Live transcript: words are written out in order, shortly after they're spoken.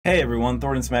Hey everyone,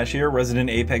 Thornton Smash here, resident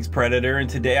Apex Predator, and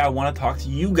today I want to talk to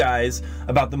you guys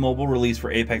about the mobile release for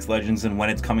Apex Legends and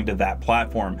when it's coming to that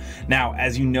platform. Now,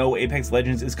 as you know, Apex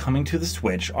Legends is coming to the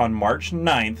Switch on March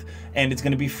 9th, and it's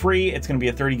going to be free. It's going to be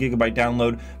a 30 gigabyte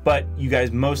download, but you guys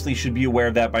mostly should be aware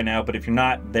of that by now, but if you're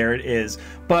not, there it is.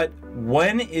 But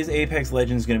when is Apex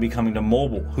Legends going to be coming to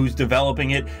mobile? Who's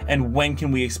developing it? And when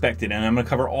can we expect it? And I'm going to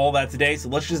cover all that today, so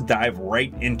let's just dive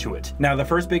right into it. Now, the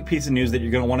first big piece of news that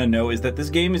you're going to want to know is that this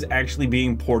game is actually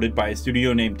being ported by a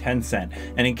studio named Tencent.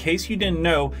 And in case you didn't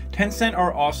know, Tencent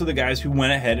are also the guys who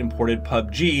went ahead and ported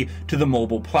PUBG to the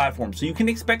mobile platform. So you can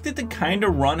expect it to kind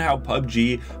of run how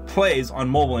PUBG plays on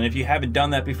mobile. And if you haven't done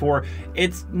that before,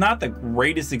 it's not the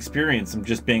greatest experience. I'm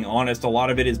just being honest. A lot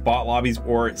of it is bot lobbies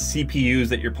or CPUs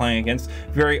that you're playing against.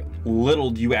 Very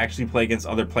little do you actually play against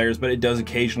other players, but it does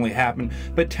occasionally happen.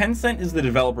 But Tencent is the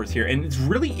developers here, and it's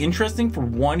really interesting for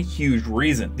one huge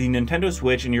reason. The Nintendo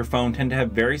Switch and your phone tend to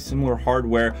have very similar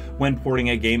hardware when porting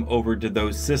a game over to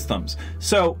those systems.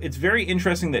 So it's very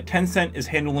interesting that Tencent is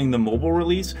handling the mobile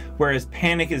release, whereas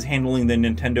Panic is handling the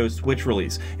Nintendo Switch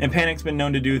release. And Panic's been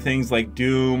known to do things like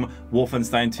Doom,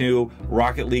 Wolfenstein 2,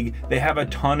 Rocket League. They have a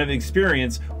ton of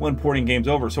experience when porting games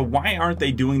over. So why aren't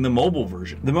they doing the mobile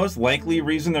version? The most likely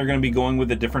reason they're going to be going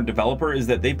with a different developer is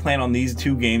that they plan on these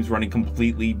two games running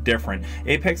completely different.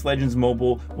 Apex Legends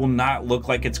Mobile will not look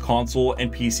like its console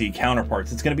and PC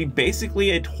counterparts. It's going to be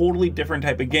basically a totally different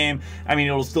type of game. I mean,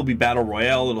 it'll still be Battle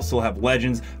Royale, it'll still have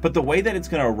Legends, but the way that it's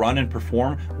going to run and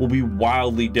perform will be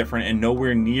wildly different and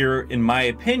nowhere near, in my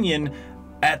opinion,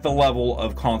 at the level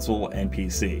of console and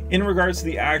PC. In regards to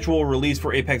the actual release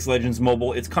for Apex Legends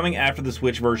Mobile, it's coming after the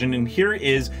Switch version, and here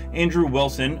is Andrew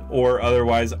Wilson, or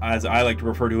otherwise as I like to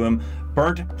refer to him,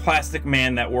 Burnt Plastic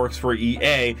Man that works for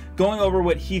EA, going over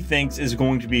what he thinks is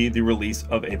going to be the release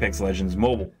of Apex Legends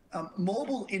Mobile.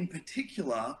 Mobile in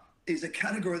particular is a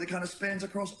category that kind of spans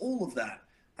across all of that.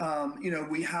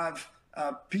 We have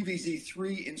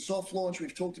PvZ3 in soft launch.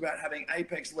 We've talked about having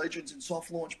Apex Legends in soft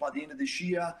launch by the end of this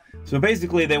year. So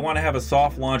basically they want to have a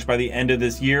soft launch by the end of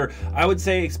this year. I would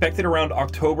say expect it around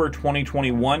October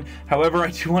 2021. However,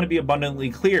 I do want to be abundantly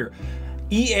clear.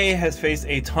 EA has faced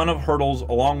a ton of hurdles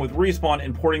along with Respawn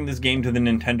in porting this game to the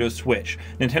Nintendo Switch.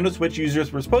 Nintendo Switch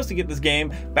users were supposed to get this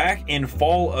game back in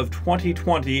fall of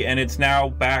 2020, and it's now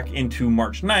back into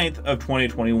March 9th of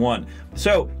 2021.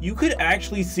 So you could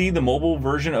actually see the mobile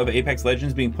version of Apex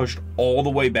Legends being pushed all the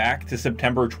way back to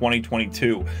September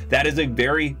 2022. That is a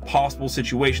very possible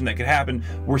situation that could happen.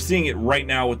 We're seeing it right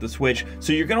now with the Switch.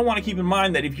 So you're going to want to keep in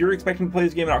mind that if you're expecting to play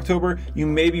this game in October, you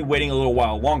may be waiting a little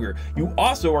while longer. You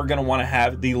also are going to want to have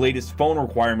the latest phone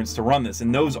requirements to run this,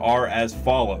 and those are as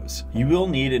follows. You will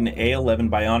need an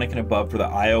A11 Bionic and above for the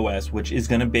iOS, which is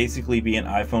going to basically be an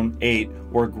iPhone 8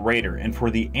 or greater, and for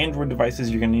the Android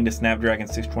devices you're going to need a Snapdragon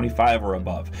 625 or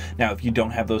above. Now if you don't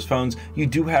have those phones, you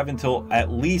do have until at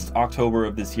least October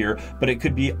of this year, but it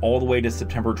could be all the way to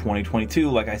September 2022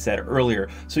 like I said earlier.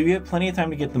 So you have plenty of time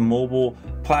to get the mobile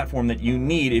platform that you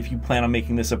need if you plan on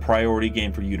making this a priority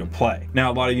game for you to play.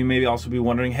 Now a lot of you may also be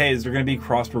wondering, hey, is there going to be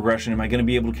cross progression? Am I going to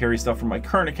be able to carry stuff from my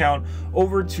current account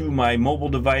over to my mobile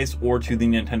device or to the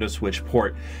Nintendo Switch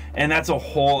port? And that's a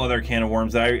whole other can of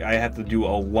worms that I have to do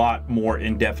a lot more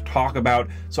in-depth talk about.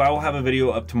 So I will have a video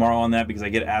up tomorrow on that because I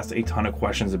get asked a ton of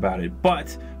questions about it.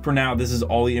 But for now, this is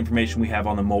all the information we have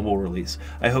on the mobile release.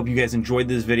 I hope you guys enjoyed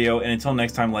this video, and until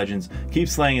next time, Legends, keep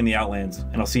slaying in the Outlands,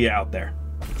 and I'll see you out there.